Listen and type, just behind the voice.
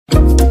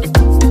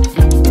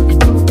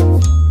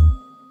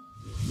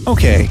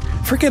Okay,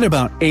 forget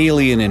about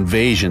alien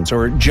invasions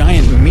or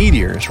giant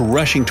meteors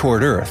rushing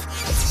toward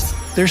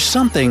Earth. There's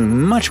something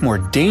much more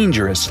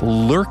dangerous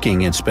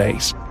lurking in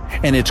space,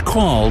 and it's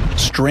called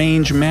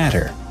strange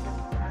matter.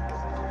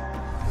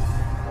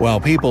 While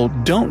people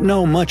don't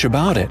know much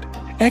about it,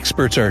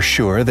 experts are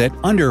sure that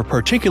under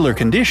particular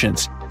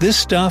conditions, this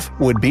stuff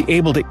would be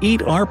able to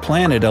eat our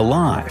planet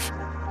alive.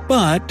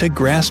 But to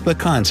grasp the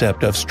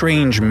concept of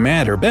strange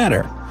matter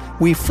better,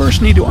 we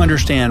first need to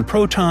understand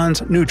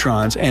protons,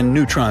 neutrons, and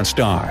neutron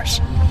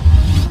stars.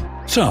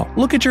 So,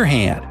 look at your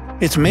hand.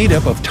 It's made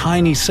up of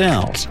tiny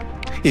cells.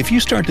 If you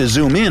start to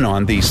zoom in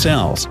on these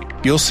cells,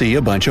 you'll see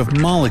a bunch of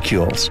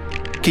molecules.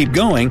 Keep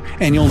going,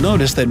 and you'll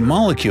notice that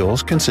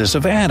molecules consist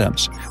of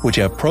atoms, which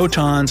have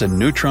protons and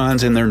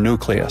neutrons in their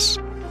nucleus.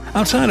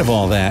 Outside of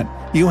all that,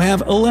 you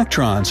have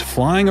electrons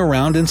flying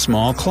around in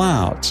small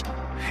clouds.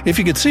 If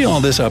you could see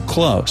all this up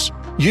close,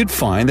 you'd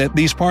find that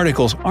these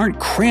particles aren't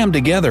crammed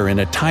together in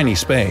a tiny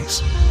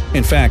space.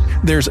 In fact,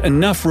 there's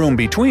enough room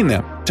between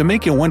them to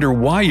make you wonder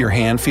why your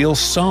hand feels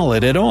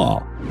solid at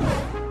all.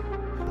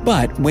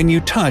 But when you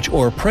touch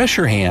or press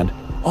your hand,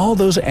 all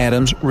those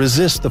atoms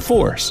resist the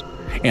force.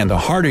 And the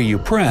harder you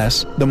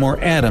press, the more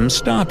atoms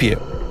stop you.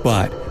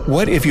 But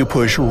what if you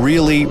push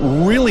really,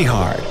 really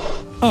hard?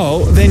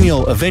 Oh, then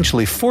you'll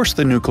eventually force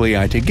the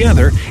nuclei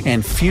together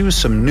and fuse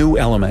some new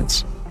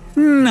elements.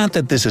 Not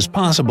that this is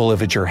possible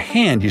if it's your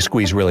hand you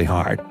squeeze really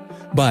hard,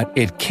 but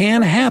it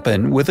can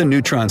happen with a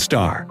neutron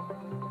star.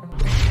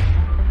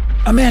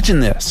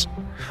 Imagine this.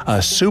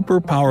 A super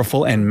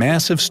powerful and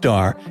massive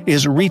star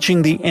is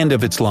reaching the end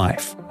of its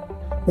life.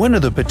 One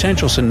of the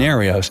potential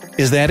scenarios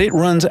is that it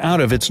runs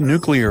out of its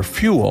nuclear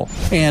fuel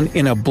and,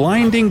 in a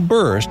blinding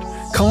burst,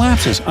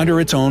 collapses under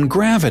its own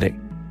gravity.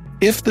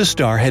 If the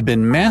star had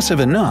been massive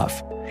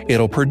enough,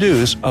 it'll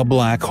produce a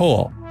black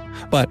hole.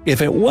 But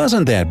if it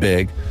wasn't that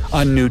big,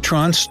 a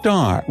neutron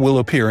star will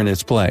appear in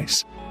its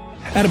place.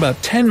 At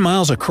about 10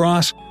 miles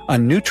across, a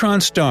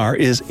neutron star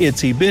is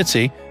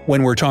itsy-bitsy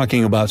when we're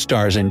talking about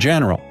stars in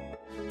general.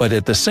 But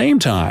at the same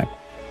time,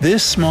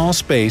 this small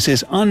space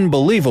is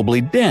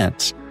unbelievably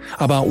dense,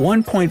 about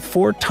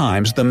 1.4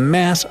 times the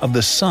mass of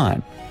the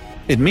Sun.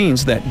 It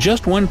means that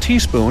just 1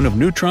 teaspoon of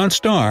neutron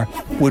star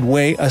would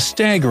weigh a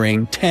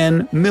staggering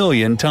 10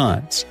 million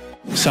tons.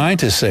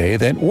 Scientists say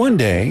that one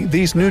day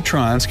these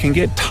neutrons can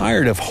get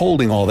tired of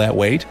holding all that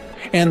weight,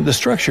 and the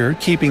structure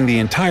keeping the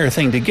entire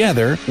thing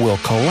together will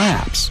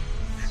collapse.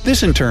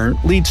 This in turn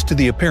leads to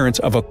the appearance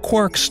of a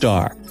quark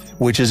star,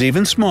 which is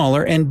even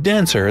smaller and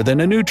denser than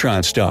a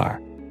neutron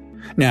star.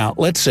 Now,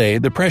 let's say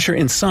the pressure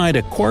inside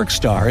a quark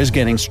star is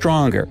getting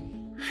stronger.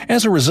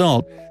 As a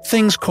result,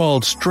 things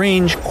called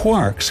strange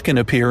quarks can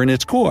appear in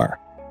its core.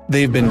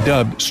 They've been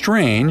dubbed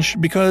strange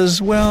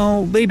because,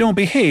 well, they don't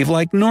behave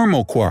like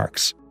normal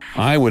quarks.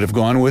 I would have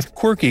gone with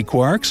quirky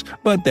quarks,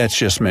 but that's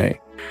just me.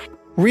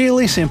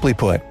 Really simply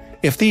put,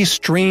 if these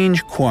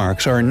strange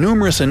quarks are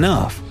numerous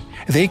enough,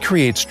 they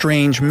create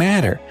strange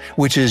matter,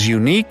 which is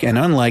unique and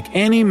unlike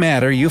any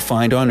matter you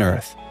find on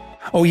Earth.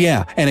 Oh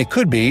yeah, and it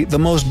could be the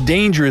most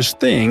dangerous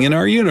thing in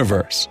our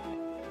universe.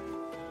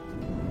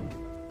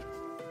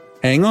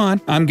 Hang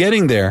on, I'm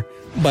getting there.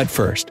 But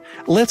first,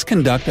 let's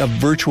conduct a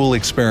virtual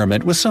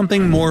experiment with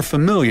something more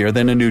familiar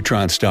than a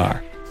neutron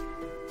star.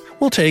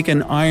 We'll take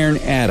an iron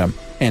atom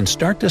and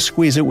start to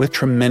squeeze it with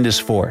tremendous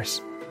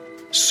force.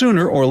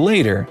 Sooner or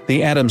later,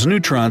 the atom's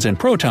neutrons and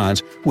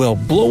protons will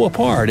blow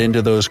apart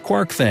into those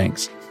quark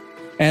things.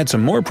 Add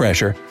some more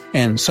pressure,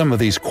 and some of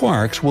these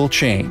quarks will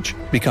change,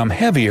 become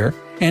heavier,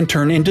 and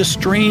turn into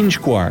strange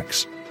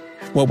quarks.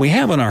 What we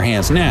have on our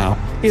hands now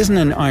isn't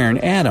an iron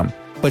atom,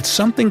 but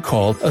something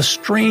called a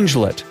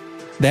strangelet.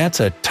 That's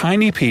a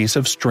tiny piece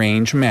of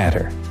strange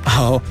matter.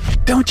 Oh,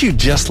 don't you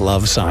just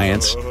love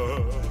science?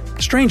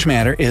 Strange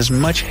matter is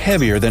much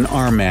heavier than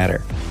our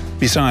matter.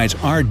 Besides,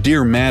 our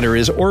dear matter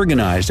is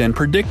organized and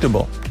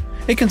predictable.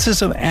 It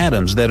consists of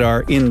atoms that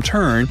are, in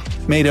turn,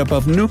 made up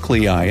of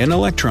nuclei and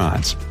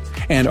electrons.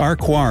 And our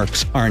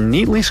quarks are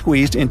neatly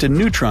squeezed into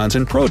neutrons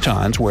and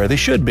protons where they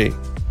should be.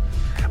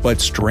 But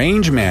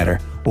strange matter,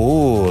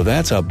 oh,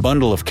 that's a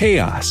bundle of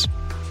chaos.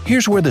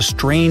 Here's where the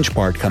strange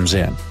part comes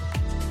in.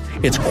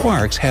 Its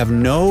quarks have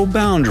no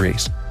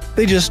boundaries.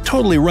 They just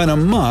totally run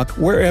amok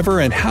wherever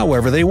and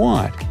however they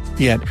want.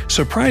 Yet,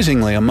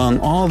 surprisingly among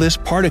all this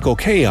particle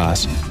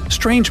chaos,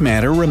 strange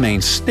matter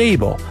remains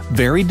stable,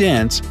 very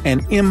dense,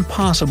 and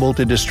impossible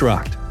to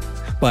destruct.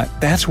 But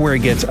that's where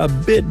it gets a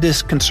bit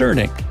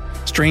disconcerting.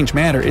 Strange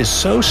matter is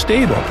so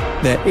stable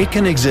that it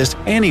can exist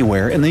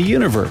anywhere in the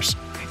universe,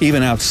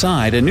 even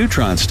outside a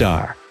neutron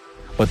star.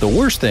 But the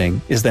worst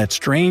thing is that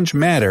strange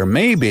matter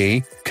may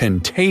be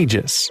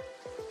contagious.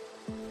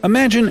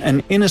 Imagine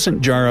an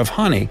innocent jar of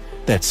honey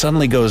that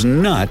suddenly goes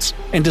nuts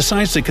and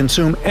decides to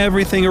consume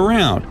everything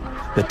around.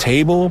 The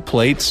table,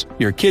 plates,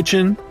 your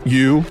kitchen,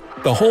 you,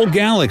 the whole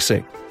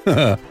galaxy.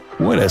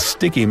 What a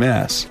sticky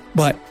mess.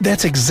 But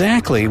that's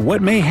exactly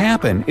what may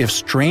happen if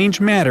strange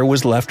matter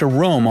was left to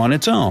roam on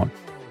its own.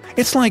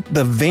 It's like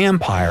the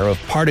vampire of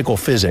particle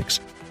physics.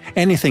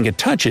 anything it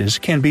touches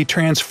can be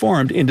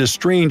transformed into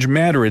strange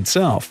matter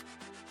itself.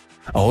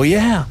 Oh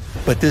yeah,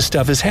 but this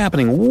stuff is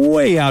happening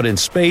way out in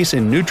space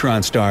in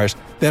neutron stars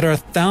that are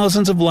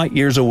thousands of light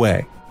years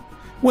away.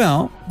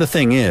 Well, the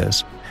thing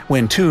is,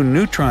 when two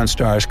neutron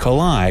stars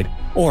collide,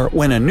 or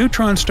when a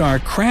neutron star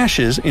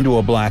crashes into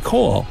a black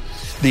hole,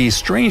 these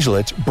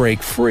strangelets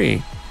break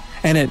free.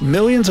 And at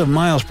millions of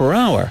miles per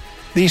hour,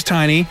 these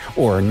tiny,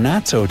 or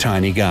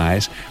not-so-tiny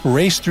guys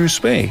race through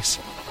space.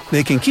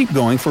 They can keep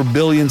going for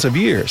billions of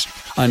years,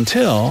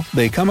 until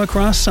they come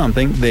across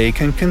something they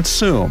can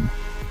consume.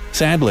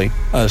 Sadly,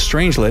 a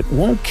strangelet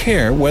won't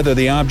care whether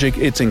the object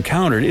it's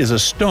encountered is a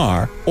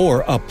star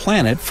or a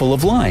planet full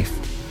of life.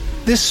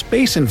 This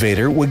space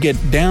invader would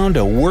get down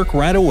to work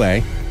right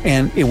away,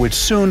 and it would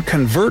soon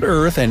convert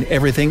Earth and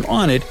everything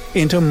on it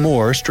into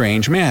more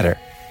strange matter.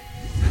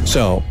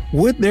 So,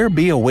 would there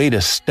be a way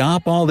to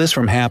stop all this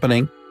from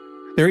happening?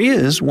 There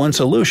is one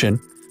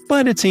solution,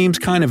 but it seems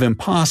kind of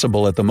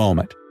impossible at the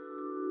moment.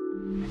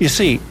 You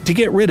see, to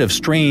get rid of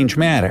strange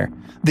matter,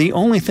 the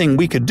only thing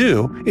we could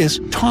do is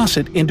toss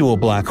it into a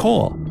black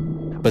hole.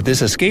 But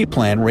this escape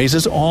plan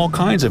raises all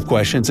kinds of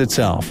questions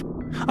itself.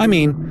 I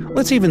mean,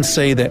 let's even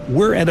say that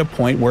we're at a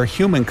point where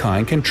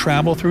humankind can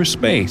travel through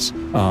space,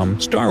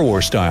 Star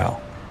Wars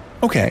style.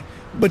 Okay,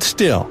 but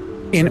still,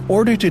 in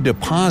order to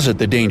deposit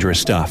the dangerous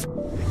stuff,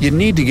 you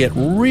need to get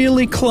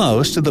really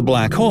close to the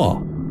black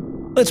hole.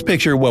 Let's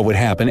picture what would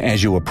happen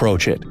as you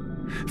approach it.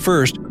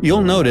 First,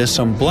 you'll notice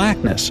some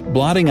blackness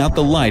blotting out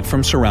the light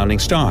from surrounding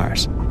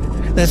stars.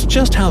 That's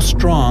just how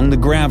strong the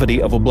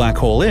gravity of a black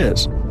hole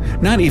is.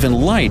 Not even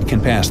light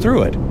can pass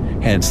through it,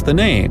 hence the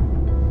name.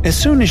 As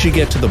soon as you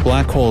get to the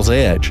black hole's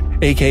edge,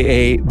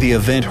 aka the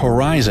event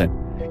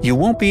horizon, you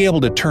won't be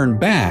able to turn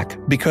back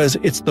because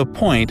it's the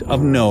point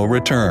of no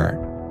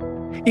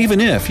return.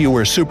 Even if you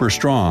were super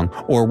strong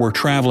or were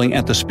traveling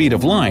at the speed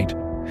of light,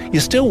 you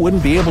still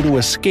wouldn't be able to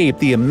escape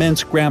the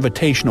immense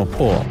gravitational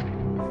pull.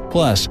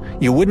 Plus,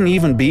 you wouldn't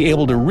even be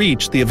able to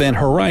reach the event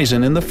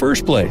horizon in the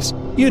first place.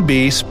 You'd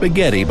be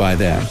spaghetti by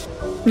then.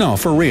 No,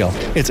 for real,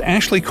 it's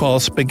actually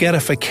called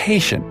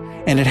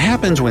spaghettification, and it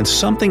happens when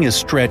something is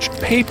stretched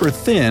paper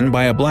thin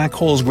by a black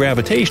hole's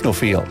gravitational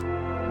field.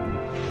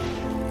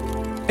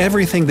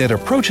 Everything that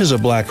approaches a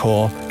black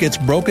hole gets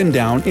broken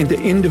down into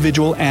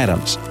individual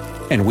atoms,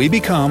 and we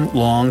become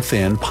long,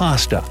 thin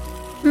pasta.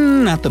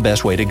 Not the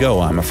best way to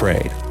go, I'm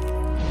afraid.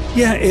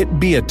 Yeah, it'd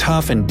be a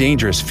tough and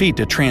dangerous feat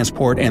to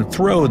transport and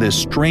throw this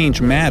strange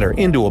matter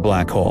into a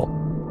black hole.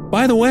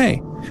 By the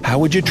way, how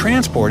would you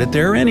transport it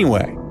there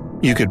anyway?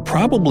 You could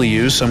probably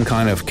use some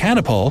kind of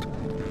catapult,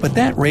 but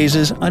that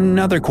raises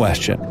another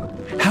question.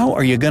 How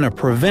are you going to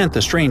prevent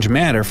the strange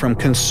matter from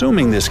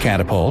consuming this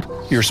catapult,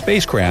 your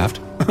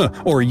spacecraft,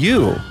 or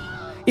you?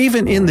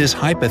 Even in this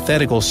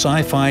hypothetical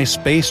sci-fi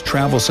space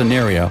travel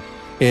scenario,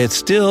 it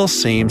still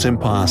seems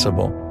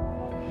impossible.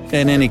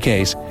 In any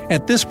case,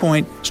 at this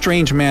point,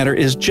 strange matter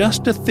is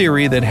just a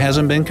theory that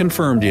hasn't been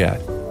confirmed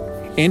yet.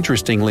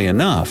 Interestingly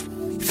enough,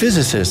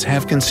 physicists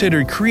have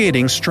considered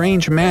creating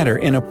strange matter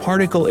in a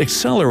particle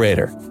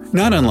accelerator,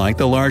 not unlike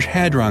the Large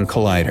Hadron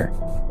Collider.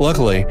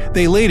 Luckily,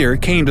 they later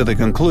came to the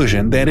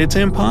conclusion that it's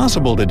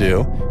impossible to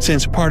do,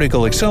 since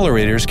particle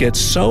accelerators get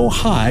so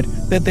hot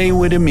that they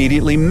would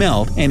immediately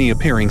melt any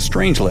appearing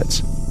strangelets.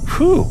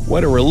 Whew,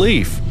 what a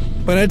relief!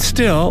 But I'd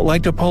still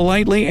like to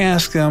politely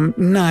ask them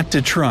not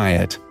to try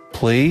it.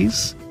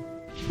 Please?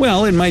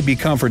 Well, it might be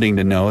comforting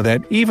to know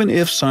that even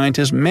if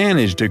scientists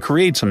managed to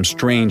create some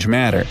strange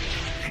matter,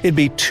 it'd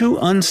be too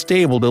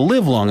unstable to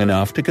live long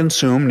enough to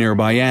consume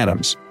nearby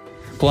atoms.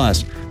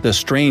 Plus, the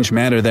strange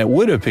matter that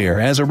would appear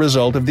as a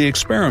result of the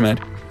experiment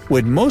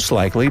would most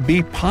likely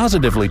be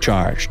positively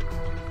charged.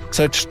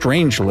 Such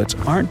strangelets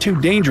aren't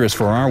too dangerous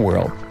for our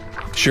world.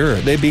 Sure,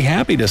 they'd be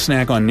happy to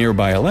snack on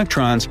nearby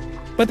electrons,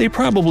 but they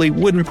probably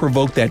wouldn't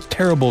provoke that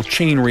terrible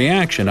chain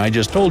reaction I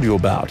just told you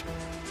about.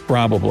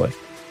 Probably.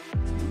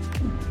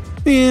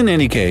 In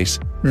any case,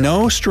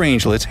 no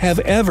strangelets have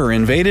ever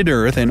invaded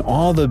Earth in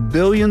all the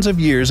billions of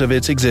years of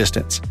its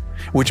existence,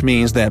 which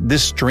means that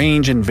this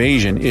strange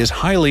invasion is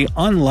highly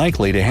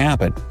unlikely to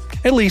happen,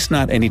 at least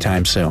not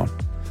anytime soon.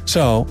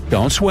 So,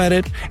 don't sweat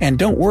it, and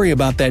don't worry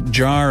about that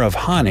jar of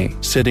honey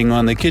sitting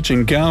on the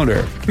kitchen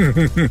counter.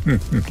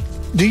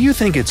 Do you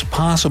think it's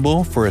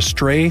possible for a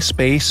stray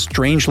space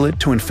strangelet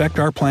to infect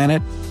our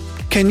planet?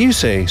 Can you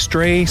say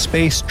stray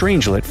space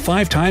strangelet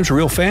 5 times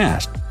real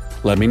fast?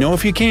 Let me know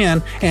if you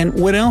can, and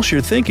what else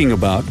you're thinking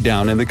about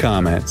down in the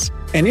comments.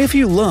 And if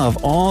you love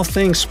all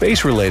things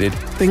space related,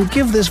 then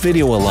give this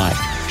video a like,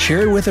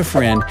 share it with a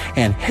friend,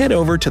 and head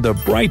over to the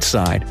bright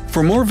side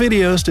for more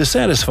videos to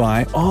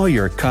satisfy all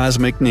your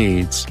cosmic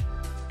needs.